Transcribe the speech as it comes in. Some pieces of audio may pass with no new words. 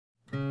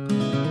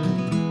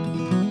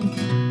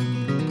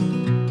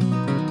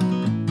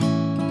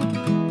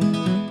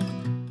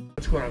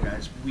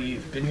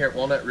We've been here at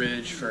Walnut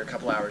Ridge for a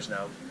couple hours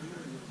now.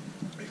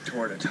 We've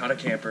toured a ton of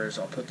campers.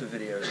 I'll put the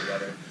videos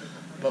together.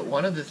 But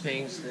one of the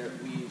things that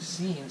we've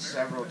seen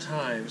several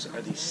times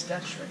are these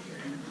steps right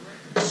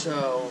here.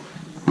 So,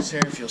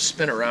 Sarah, if you'll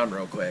spin around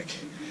real quick.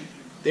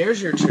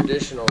 There's your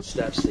traditional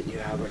steps that you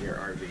have on your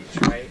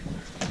RVs, right?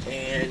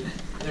 And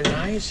they're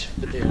nice,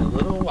 but they're a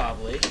little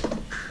wobbly.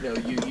 You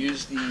know, you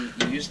use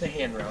the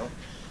handrail.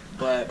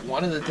 But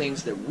one of the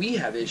things that we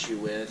have issue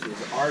with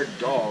is our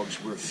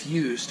dogs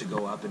refuse to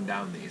go up and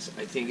down these.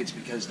 I think it's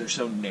because they're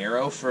so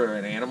narrow for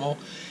an animal,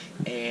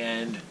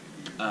 and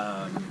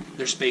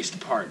they're spaced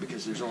apart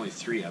because there's only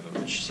 3 of them.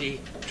 But you see,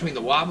 between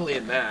the wobbly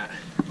and that,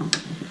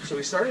 so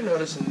we started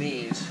noticing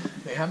these.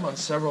 They have them on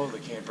several of the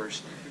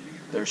campers.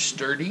 They're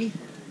sturdy,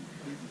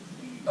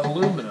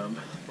 aluminum,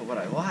 but what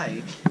I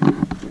like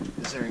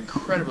is they're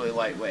incredibly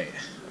lightweight.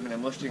 I mean,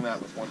 I'm lifting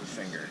that with one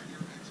finger.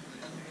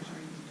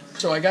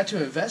 So I got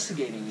to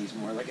investigating these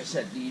more. Like I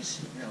said, these,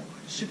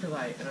 super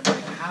light. And I'm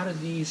like, how do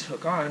these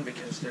hook on?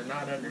 Because they're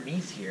not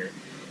underneath here.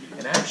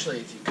 And actually,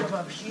 if you come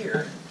up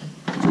here,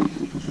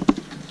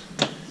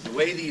 the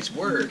way these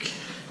work,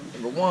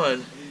 number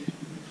one,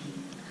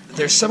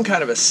 there's some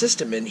kind of a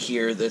system in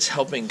here that's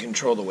helping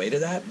control the weight of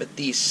that. But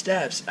these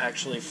steps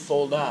actually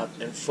fold up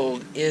and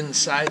fold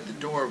inside the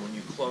door when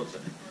you close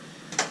it.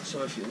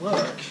 So if you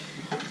look,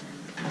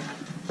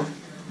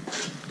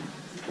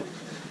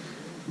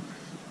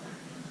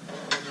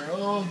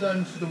 all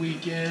done for the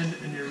weekend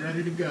and you're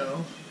ready to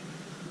go.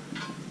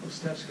 Those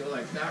steps go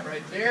like that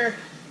right there.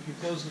 You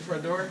close the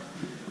front door,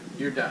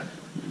 you're done.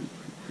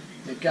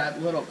 They've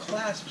got little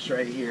clasps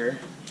right here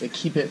that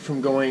keep it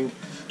from going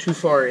too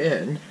far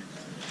in.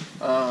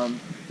 But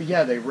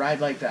yeah, they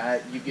ride like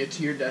that. You get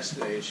to your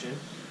destination,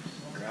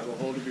 grab a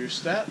hold of your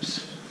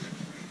steps,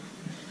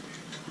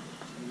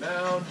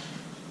 down,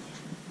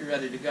 you're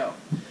ready to go.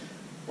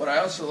 What I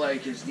also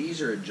like is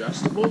these are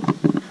adjustable.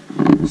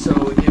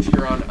 So if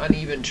you're on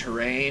uneven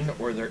terrain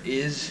or there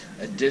is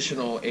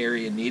additional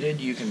area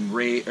needed, you can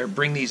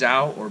bring these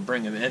out or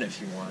bring them in if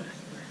you want.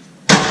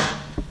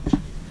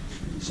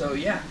 So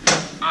yeah,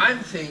 I'm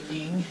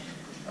thinking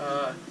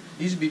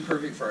these would be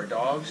perfect for our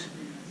dogs.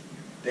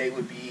 They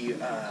would be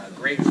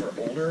great for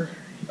older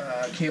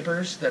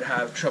campers that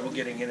have trouble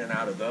getting in and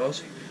out of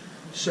those.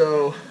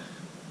 So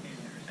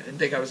I didn't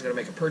think I was going to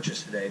make a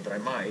purchase today, but I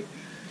might.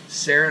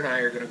 Sarah and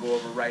I are going to go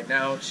over right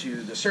now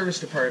to the service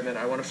department.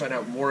 I want to find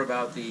out more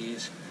about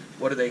these.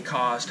 What do they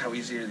cost? How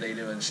easy are they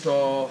to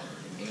install?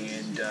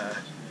 And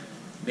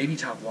maybe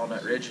top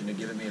Walnut Ridge into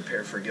giving me a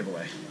pair for a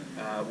giveaway.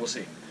 We'll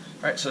see.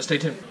 All right, so stay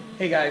tuned.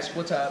 Hey guys,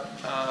 what's up?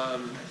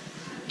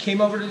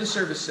 Came over to the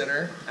service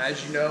center.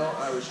 As you know,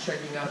 I was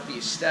checking out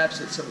these steps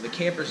at some of the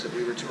campers that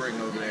we were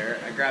touring over there.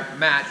 I grabbed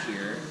Matt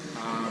here.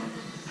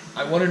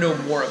 I want to know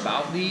more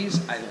about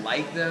these. I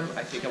like them.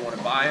 I think I want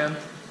to buy them.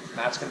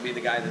 Matt's going to be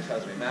the guy that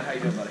tells me. Matt, how you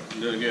doing, buddy?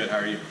 Doing good. How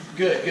are you?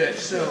 Good, good.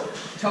 So,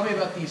 tell me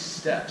about these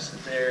steps.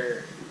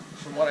 They're,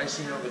 from what I've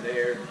seen over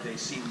there, they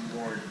seem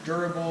more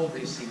durable.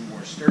 They seem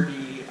more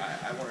sturdy.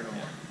 I want to know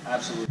more.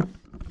 Absolutely.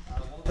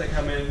 They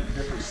come in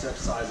different step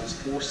sizes: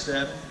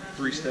 4-step,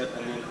 3-step,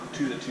 and then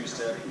 2 to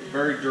 2-step.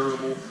 Very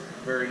durable,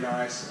 very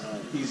nice,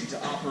 easy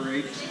to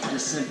operate.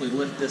 Just simply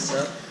lift this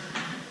up.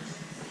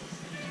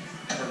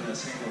 Turn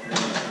this handle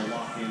here and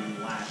lock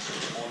in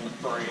latch on the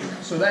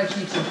frame. So that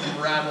keeps them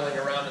from rattling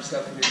around and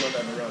stuff when you go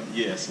down the road.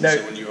 Yes, and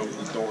so when you open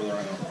the door, they're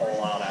going to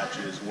fall out at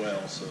you as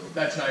well. So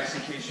that's nice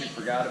in case you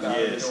forgot about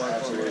it. Yes,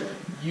 absolutely.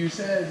 You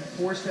said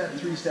 4-step,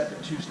 3-step,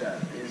 and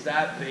 2-step. Is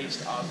that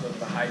based off of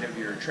the height of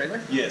your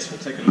trailer? Yes, we'll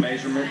take a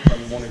measurement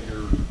from one of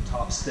your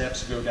top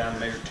steps, go down and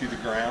measure to the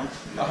ground,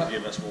 and that'll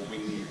give us what we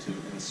need to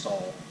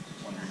install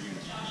on your unit.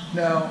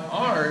 Now,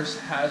 ours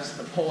has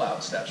the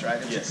pull-out steps,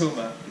 right? It's yes. a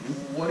Puma.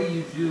 What do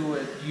you do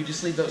with, you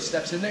just leave those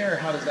steps in there, or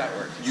how does that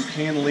work? You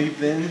can leave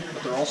them,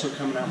 but they're also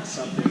coming out with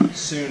something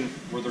soon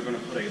where they're going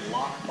to put a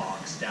lock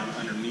box down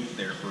underneath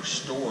there for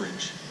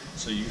storage.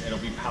 So it'll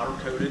be powder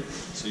coated,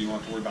 so you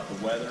won't have to worry about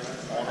the weather on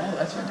it. Oh,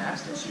 that's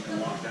fantastic. So you can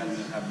lock that and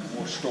have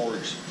more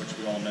storage, which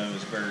we all know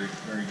is very,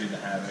 very good to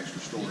have extra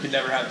storage. You can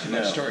never have too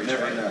much storage,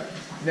 never, right? No.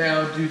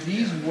 Now, do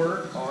these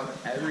work on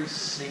every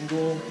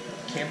single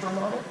camper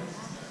model?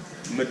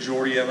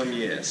 Majority of them,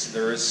 yes.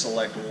 There is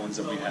select ones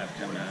that we have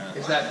coming out.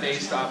 Is that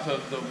based off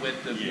of the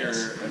width of your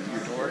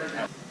door?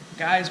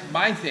 Guys,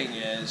 my thing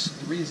is,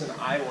 the reason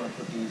I want to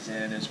put these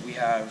in is we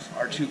have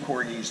our 2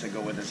 corgis that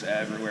go with us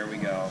everywhere we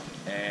go,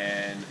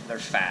 and they're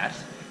fat.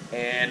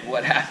 And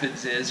what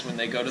happens is when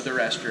they go to the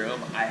restroom,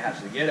 I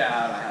have to get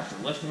out, I have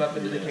to lift them up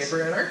into the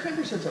camper, and our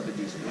camper sits up a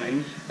decent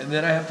height, and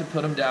then I have to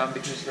put them down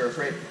because they're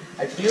afraid.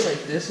 I feel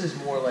like this is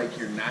more like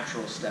your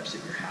natural steps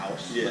at your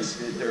house. Yes.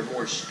 Like they're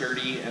more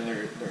sturdy and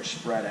they're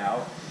spread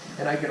out.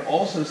 And I can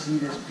also see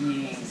this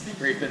being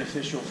very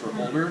beneficial for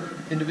older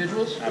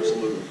individuals.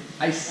 Absolutely.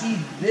 I see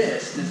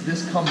this. Does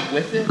this come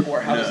with it,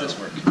 or how does this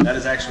work? That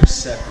is actually a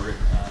separate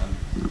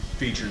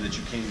feature that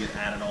you can get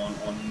added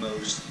on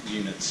most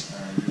units.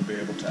 You'll be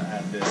able to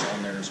add this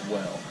on there as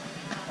well.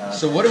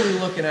 So what are we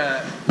looking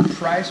at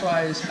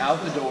price-wise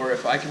out the door?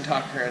 If I can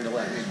talk her into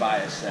letting me buy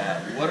a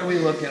set, what are we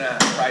looking at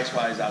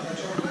price-wise out the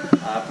door?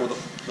 For the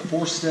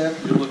 4-step,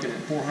 you're looking at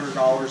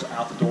 $400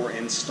 out the door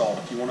installed.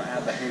 If you want to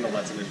add the handle,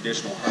 that's an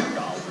additional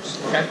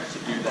 $100. Okay. To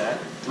do that,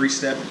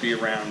 3-step would be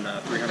around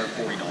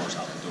 $340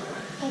 out the door.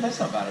 Oh, that's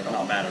not bad at all.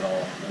 Not bad at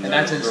all. And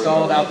that's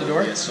installed out the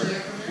door? Yes,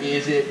 sir.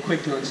 Is it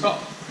quick to install?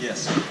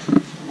 Yes.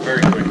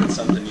 Very quick. It's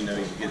something, you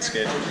can get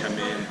scheduled, come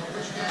in,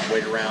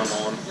 wait around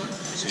on,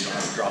 so you don't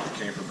have to drop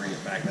the camper, bring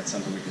it back. That's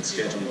something we can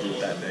schedule and do it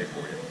that day for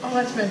you. Oh,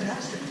 that's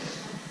fantastic.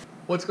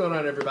 What's going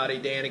on, everybody?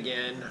 Dan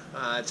again.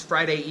 It's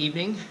Friday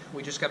evening.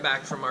 We just got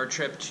back from our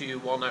trip to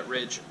Walnut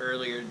Ridge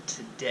earlier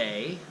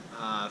today.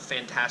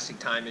 Fantastic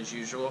time as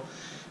usual.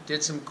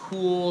 Did some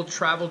cool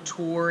travel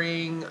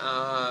touring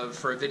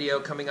for a video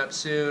coming up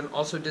soon.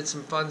 Also did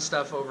some fun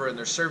stuff over in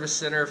their service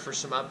center for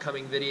some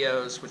upcoming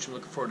videos, which I'm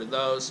looking forward to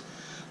those.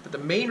 But the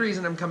main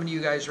reason I'm coming to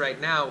you guys right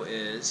now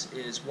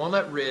is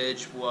Walnut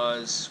Ridge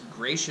was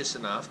gracious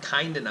enough,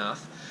 kind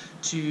enough,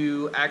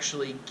 to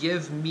actually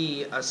give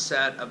me a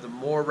set of the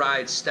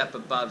MORryde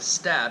StepAbove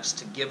steps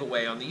to give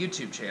away on the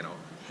YouTube channel,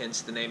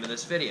 hence the name of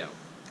this video.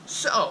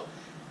 So,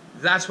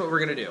 that's what we're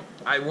going to do.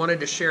 I wanted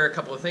to share a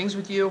couple of things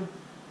with you.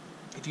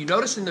 If you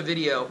notice in the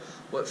video,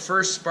 what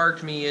first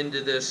sparked me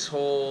into this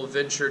whole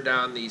venture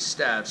down these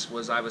steps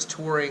was I was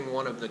touring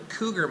one of the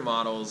Cougar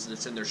models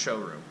that's in their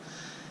showroom.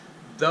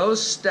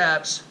 Those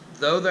steps,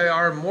 though they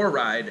are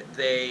MORryde,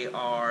 they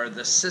are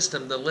the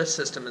system, the lift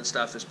system and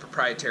stuff is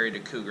proprietary to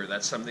Cougar.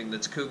 That's something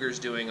that's Cougar's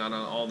doing on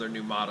all their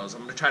new models.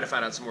 I'm going to try to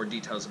find out some more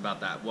details about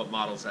that, what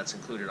models that's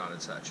included on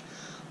and such.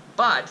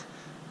 But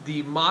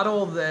the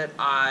model that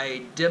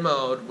I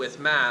demoed with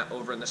Matt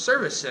over in the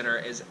service center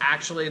is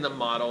actually the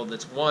model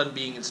that's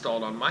being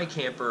installed on my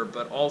camper,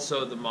 but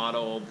also the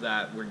model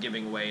that we're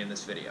giving away in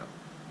this video.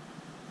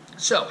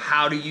 So,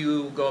 how do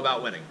you go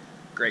about winning?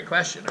 Great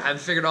question. I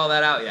haven't figured all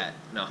that out yet.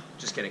 No,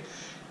 just kidding.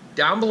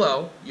 Down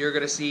below, you're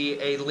going to see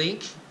a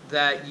link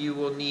that you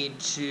will need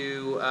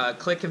to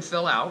click and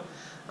fill out,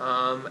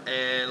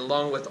 and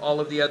along with all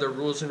of the other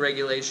rules and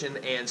regulation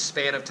and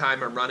span of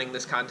time of running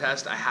this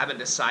contest. I haven't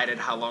decided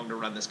how long to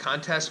run this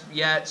contest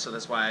yet, so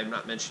that's why I'm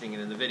not mentioning it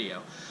in the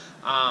video.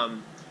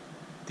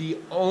 The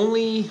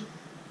only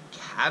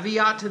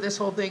caveat to this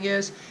whole thing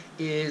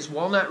is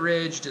Walnut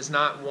Ridge does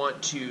not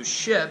want to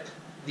ship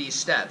these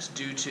steps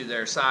due to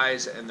their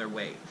size and their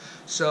weight.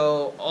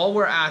 So all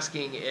we're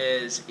asking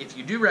is if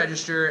you do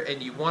register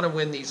and you want to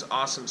win these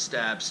awesome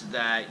steps,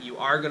 that you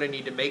are going to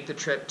need to make the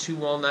trip to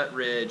Walnut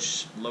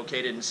Ridge,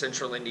 located in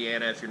central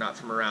Indiana if you're not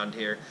from around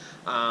here.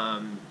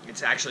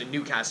 It's actually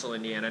Newcastle,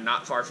 Indiana,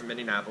 not far from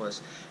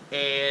Indianapolis,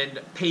 and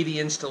pay the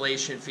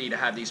installation fee to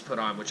have these put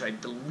on, which I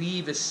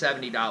believe is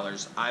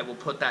 $70. I will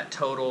put that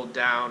total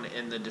down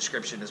in the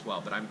description as well,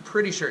 but I'm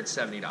pretty sure it's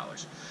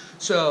 $70.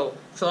 So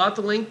fill out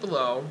the link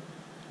below.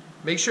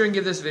 Make sure and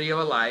give this video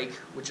a like,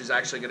 which is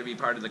actually going to be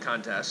part of the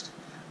contest.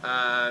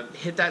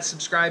 Hit that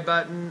subscribe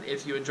button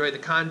if you enjoy the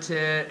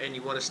content and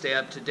you want to stay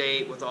up to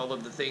date with all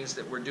of the things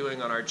that we're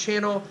doing on our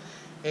channel.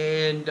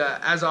 And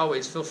as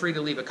always, feel free to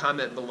leave a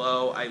comment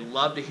below. I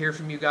love to hear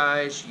from you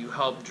guys. You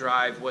help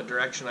drive what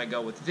direction I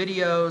go with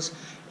videos.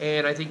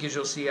 And I think as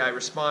you'll see, I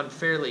respond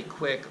fairly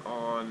quick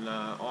on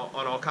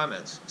all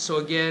comments. So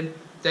again,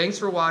 thanks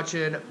for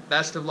watching.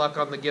 Best of luck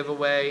on the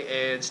giveaway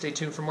and stay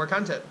tuned for more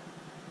content.